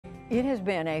It has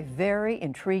been a very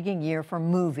intriguing year for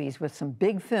movies, with some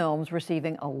big films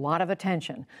receiving a lot of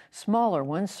attention, smaller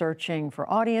ones searching for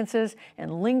audiences,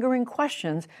 and lingering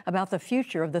questions about the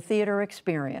future of the theater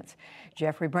experience.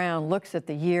 Jeffrey Brown looks at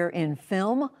the year in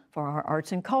film for our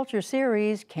Arts and Culture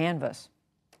series, Canvas.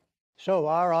 So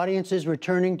are audiences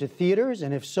returning to theaters?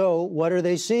 And if so, what are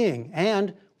they seeing?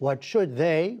 And what should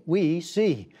we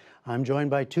see? I'm joined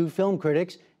by two film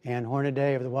critics, Ann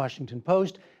Hornaday of the Washington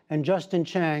Post and Justin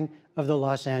Chang of the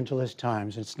Los Angeles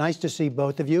Times. It's nice to see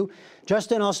both of you.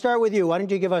 Justin, I'll start with you. Why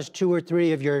don't you give us two or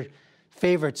three of your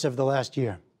favorites of the last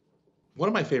year? One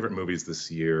of my favorite movies this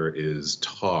year is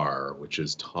Tar, which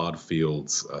is Todd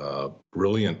Field's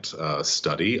brilliant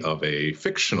study of a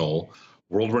fictional,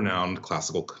 world-renowned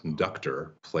classical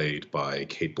conductor played by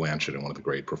Cate Blanchett in one of the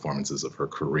great performances of her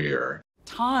career.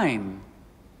 Time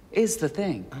is the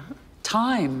thing.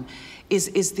 Time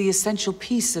is the essential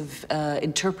piece of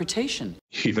interpretation.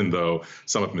 Even though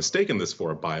some have mistaken this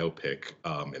for a biopic,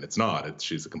 and it's not.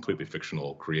 She's a completely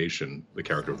fictional creation, the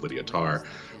character of Lydia Tarr.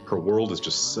 Her world is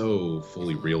just so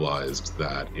fully realized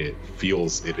that it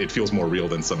feels more real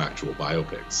than some actual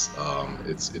biopics.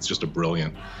 It's just a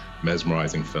brilliant,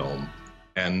 mesmerizing film.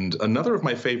 And another of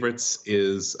my favorites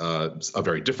is a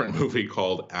very different movie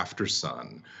called After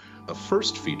Sun, a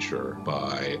first feature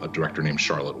by a director named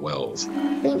Charlotte Wells.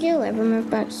 Think you'll ever move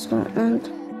back to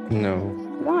Scotland? No.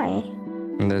 Why?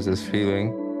 And there's this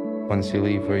feeling, once you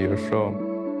leave where you're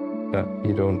from, that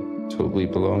you don't totally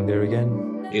belong there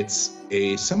again. It's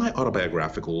a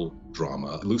semi-autobiographical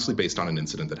drama, loosely based on an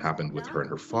incident that happened with her and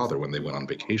her father when they went on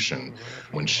vacation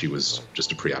when she was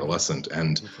just a pre-adolescent.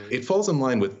 And it falls in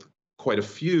line with quite a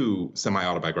few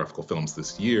semi-autobiographical films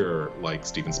this year, like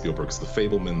Steven Spielberg's The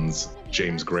Fabelmans,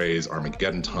 James Gray's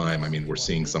Armageddon Time. I mean, we're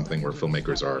seeing something where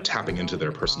filmmakers are tapping into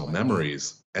their personal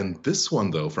memories. And this one,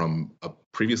 though, from a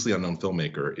previously unknown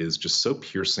filmmaker, is just so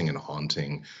piercing and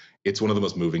haunting. It's one of the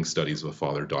most moving studies of a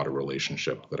father-daughter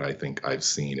relationship that I think I've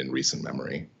seen in recent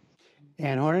memory.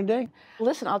 Ann Hornaday?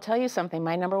 Listen, I'll tell you something.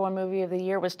 My #1 movie of the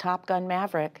year was Top Gun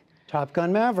Maverick. Top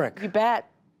Gun Maverick. You bet.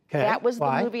 Okay. That was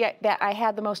Why? the movie that I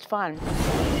had the most fun.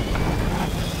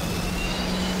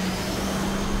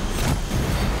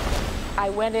 I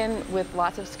went in with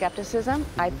lots of skepticism.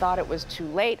 I thought it was too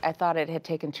late. I thought it had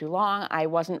taken too long. I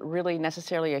wasn't really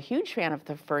necessarily a huge fan of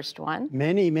the first one.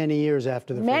 Many years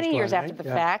after the first one. Many years right? after the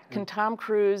Yeah. fact. Can Tom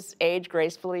Cruise age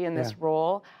gracefully in this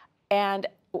role? And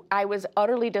I was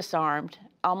utterly disarmed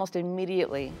almost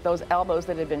immediately. Those elbows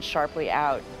that had been sharply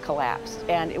out collapsed.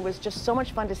 And it was just so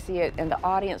much fun to see it, and the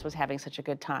audience was having such a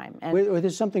good time. And Well,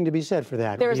 there's something to be said for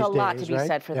that. there's these a lot days, to be right?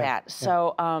 said for Yeah. that.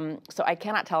 So, so I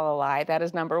cannot tell a lie. That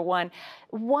is #1.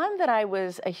 One that I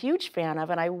was a huge fan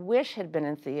of, and I wish had been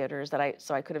in theaters,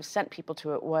 so I could have sent people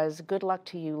to it, was Good Luck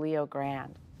to You, Leo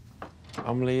Grand.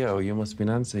 I'm Leo. You must be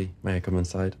Nancy. May I come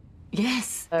inside?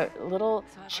 Yes. A little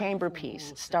chamber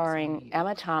piece starring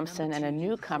Emma Thompson and a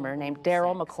newcomer named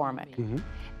Daryl McCormick.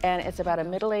 And it's about a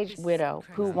middle-aged widow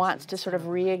who wants to sort of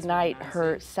reignite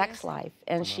her sex life.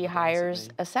 And she hires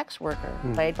a sex worker,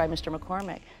 played by Mr.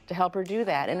 McCormick, to help her do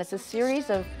that. And it's a series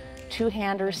of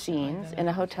two-hander scenes in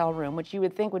a hotel room, which you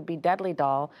would think would be deadly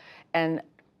dull and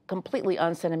completely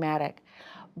uncinematic.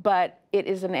 But it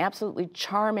is an absolutely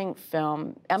charming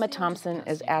film. Emma Thompson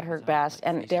is at her best,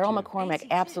 and Daryl McCormick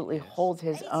absolutely holds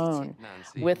his own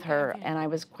with her, and I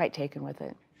was quite taken with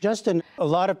it. Justin, a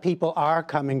lot of people are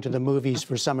coming to the movies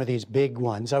for some of these big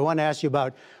ones. I want to ask you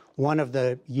about one of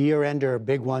the year-ender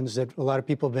big ones that a lot of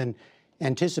people have been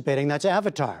anticipating. That's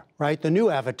Avatar, right? The new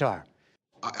Avatar.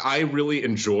 I really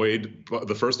enjoyed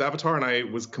the first Avatar, and I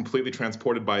was completely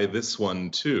transported by this one,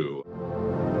 too.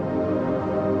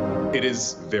 It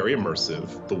is very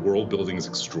immersive. The world building is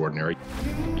extraordinary.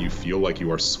 You feel like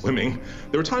you are swimming.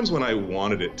 There were times when I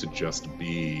wanted it to just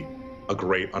be a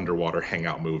great underwater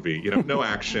hangout movie. You know, no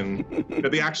action. You know,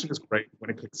 the action is great when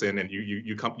it kicks in, and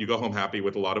you go home happy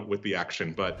with with the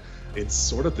action. But it's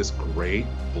sort of this great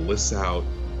bliss out,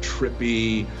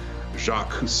 trippy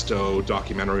Jacques Cousteau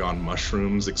documentary on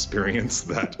mushrooms experience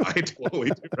that I totally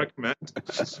do recommend.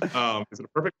 Is it a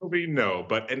perfect movie? No,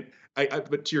 but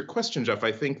to your question, Jeff,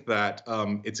 I think that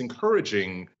it's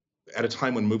encouraging at a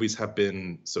time when movies have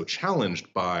been so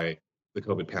challenged by the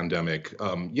COVID pandemic.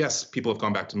 Yes, people have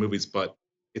gone back to movies, but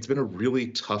it's been a really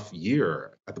tough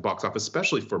year at the box office,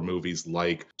 especially for movies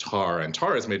like Tar. And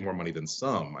Tar has made more money than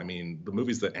some. I mean, the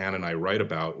movies that Ann and I write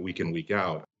about week in, week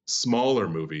out, smaller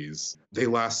movies, they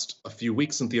last a few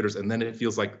weeks in theaters and then it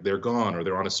feels like they're gone or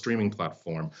they're on a streaming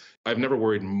platform. I've never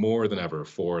worried more than ever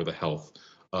for the health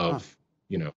of,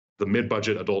 you know, the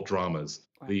mid-budget adult dramas,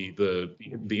 the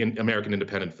American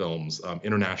independent films,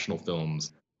 international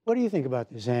films. What do you think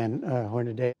about this, Anne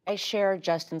Hornaday? I share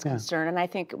Justin's concern, and I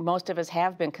think most of us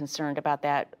have been concerned about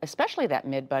that, especially that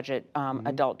mid-budget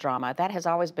adult drama. That has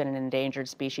always been an endangered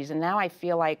species, and now I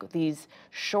feel like these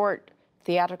short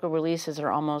theatrical releases are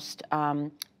almost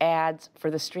ads for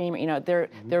the streamer. You know,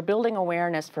 they're building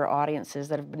awareness for audiences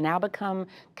that have now become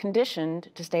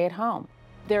conditioned to stay at home.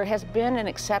 There has been an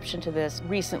exception to this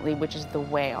recently, which is The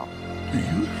Whale. Do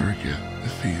you ever get the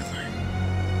feeling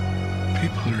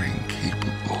people are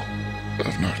incapable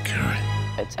of not caring?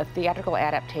 It's a theatrical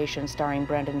adaptation starring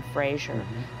Brendan Fraser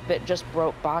that just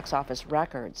broke box office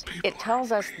records. It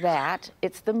tells us that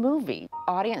it's the movie.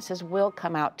 Audiences will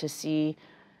come out to see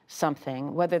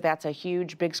something, whether that's a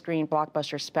huge big screen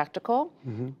blockbuster spectacle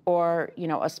or, you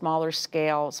know, a smaller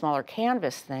scale, smaller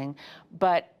canvas thing,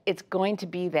 but it's going to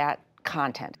be that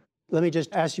content. Let me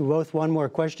just ask you both one more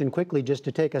question quickly, just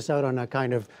to take us out on a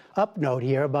kind of up note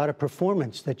here about a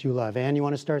performance that you love. Anne, you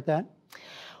want to start that?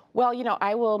 Well, you know,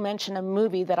 I will mention a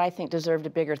movie that I think deserved a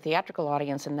bigger theatrical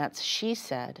audience, and that's She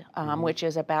Said, which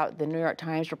is about the New York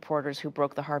Times reporters who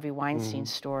broke the Harvey Weinstein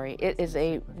story. It is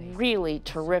a really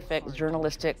terrific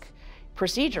journalistic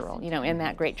procedural, you know, in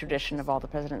that great tradition of All the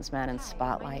President's Men and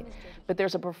Spotlight. But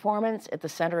there's a performance at the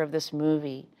center of this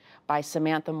movie by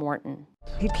Samantha Morton.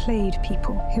 He played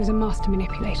people. He was a master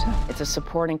manipulator. It's a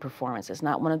supporting performance. It's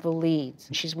not one of the leads.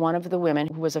 She's one of the women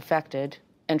who was affected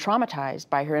and traumatized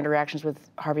by her interactions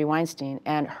with Harvey Weinstein,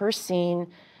 and her scene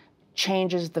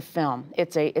changes the film.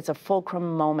 It's a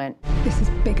fulcrum moment. This is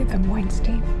bigger than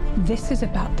Weinstein. This is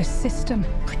about the system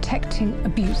protecting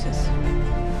abusers.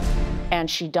 And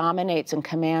she dominates and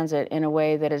commands it in a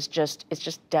way that is just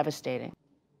devastating.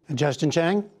 And Justin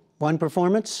Chang, one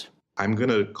performance? I'm going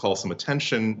to call some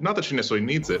attention, not that she necessarily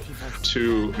needs it,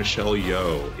 to Michelle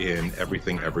Yeoh in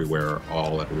Everything Everywhere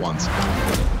All at Once.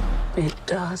 It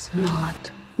does not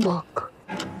look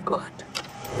good.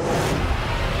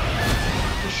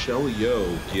 Michelle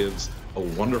Yeoh gives a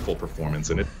wonderful performance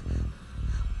in it.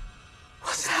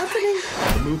 What's happening?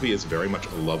 The movie is very much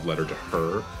a love letter to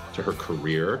her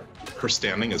career. Her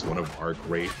standing as one of our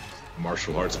great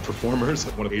martial arts performers,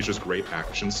 one of Asia's great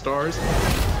action stars.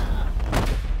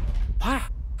 Wow,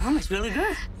 that was really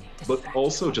good. But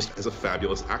also just as a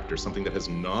fabulous actor, something that has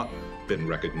not been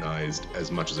recognized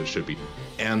as much as it should be.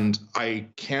 And I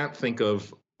can't think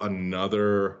of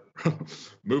another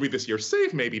movie this year,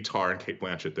 save maybe Tar and Cate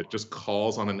Blanchett, that just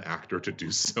calls on an actor to do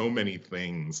so many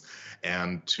things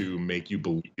and to make you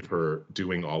believe her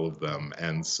doing all of them.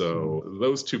 And so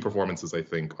those two performances, I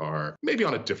think, are maybe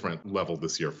on a different level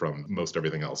this year from most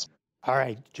everything else. All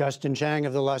right, Justin Chang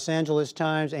of the Los Angeles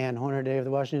Times and Hornaday of the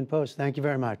Washington Post, thank you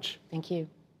very much. Thank you.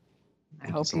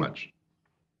 Thank you so much.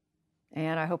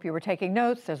 And I hope you were taking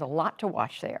notes. There's a lot to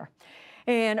watch there.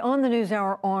 And on the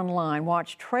NewsHour online,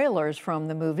 watch trailers from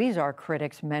the movies our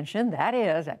critics mentioned. That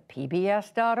is at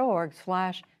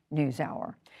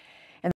pbs.org/newshour.